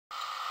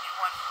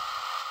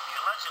you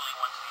allegedly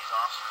went to these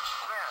officers.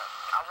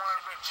 Yeah, I wanted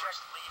to check.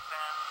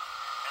 Sleeping.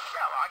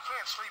 Yeah, well, I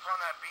can't sleep on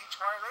that beach.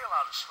 Why are they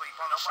allowed to sleep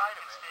on the side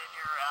of it? Nobody can stay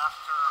here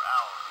after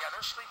hours. Yeah,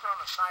 they're sleeping on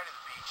the side of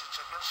the beach. It's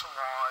against the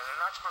law.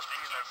 They're not supposed to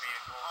be in their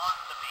vehicles. On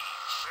the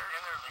beach. They're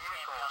in their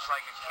vehicles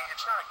like a camp.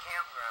 It's not a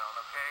campground,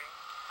 okay?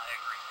 I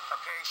agree.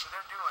 Okay, so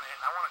they're doing it,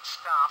 and I want it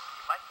stopped.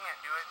 If I can't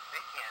do it,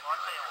 they can't Well,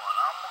 do I'll tell it. you what,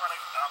 I'm going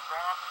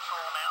on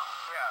patrol now.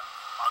 Yeah.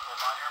 I'll go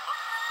by here and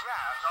look.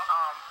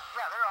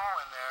 Yeah, they're all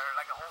in there,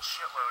 like a whole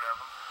shitload of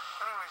them.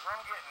 Anyways, what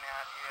I'm getting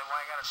at, when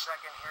I got a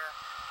second here,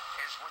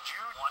 is would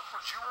you want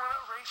to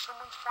erase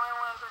someone's file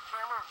out of their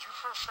camera? Would you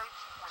feel safe?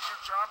 Was your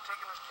job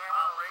taking this camera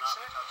and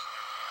erasing it?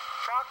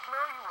 Fuck no,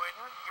 you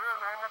wouldn't. You're a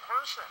normal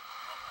person.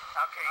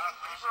 Okay,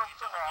 he broke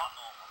the law.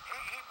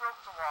 He broke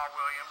the law,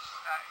 Williams.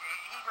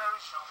 He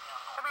goes.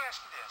 Let me ask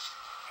you this.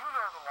 You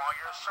know the law.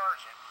 You're a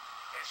sergeant.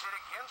 Is it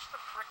against the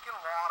frickin'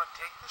 law to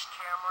take this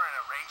camera and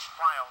erase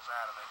files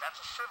out of it?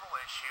 That's a civil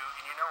issue,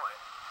 and you know it.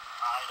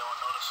 I don't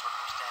know the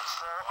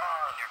circumstances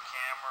on your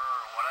camera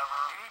or whatever.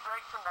 Did he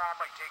break the law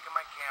by taking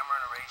my camera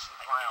and erasing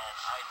files?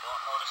 I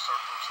don't know the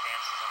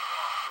circumstances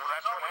involved. Well,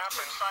 that's what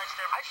happened.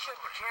 I set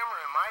the camera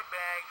in my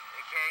bag,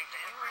 okay?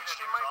 He reached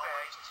in my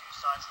bag. Two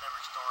sides to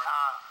every story.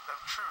 The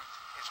truth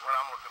is what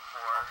I'm looking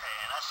for. Okay,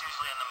 and that's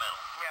usually in the middle.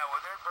 Yeah,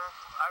 well, they're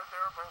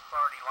both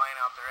already lying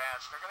out their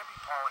ass. They're going to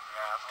be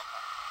polygraphed.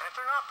 Okay. And if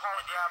they're not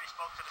polygraphed,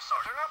 spoke to the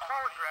sergeant. They're not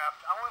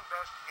polygraphed. I'll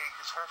investigate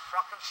this whole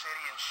fucking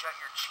city and shut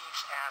your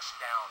chief's ass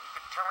down. You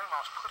can tell him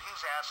I'll put his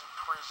ass in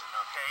prison,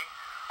 okay?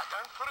 I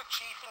done put a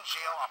chief in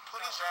jail. I'll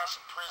put his ass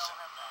in prison.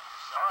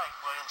 All right,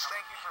 Williams.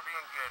 Thank you for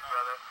being good,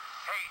 brother.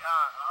 Hey,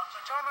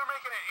 tell them they're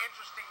making it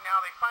interesting now.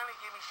 They finally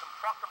gave me some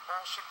fucking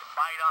bullshit to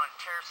bite on and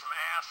tear some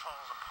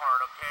assholes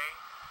apart, okay?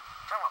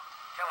 Tell them.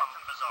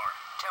 Bizarre.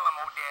 Tell them,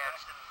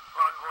 Odad's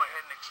gonna go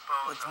ahead and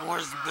expose What's them. more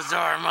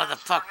bizarre,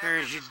 motherfucker,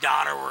 is your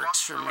daughter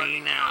works for me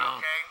now.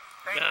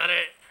 Okay? Got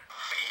it?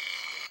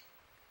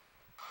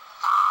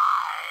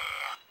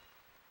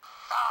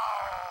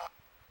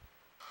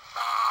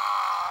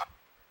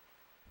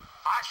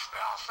 I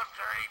smell some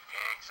dirty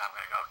pigs. I'm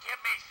gonna go get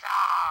me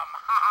some.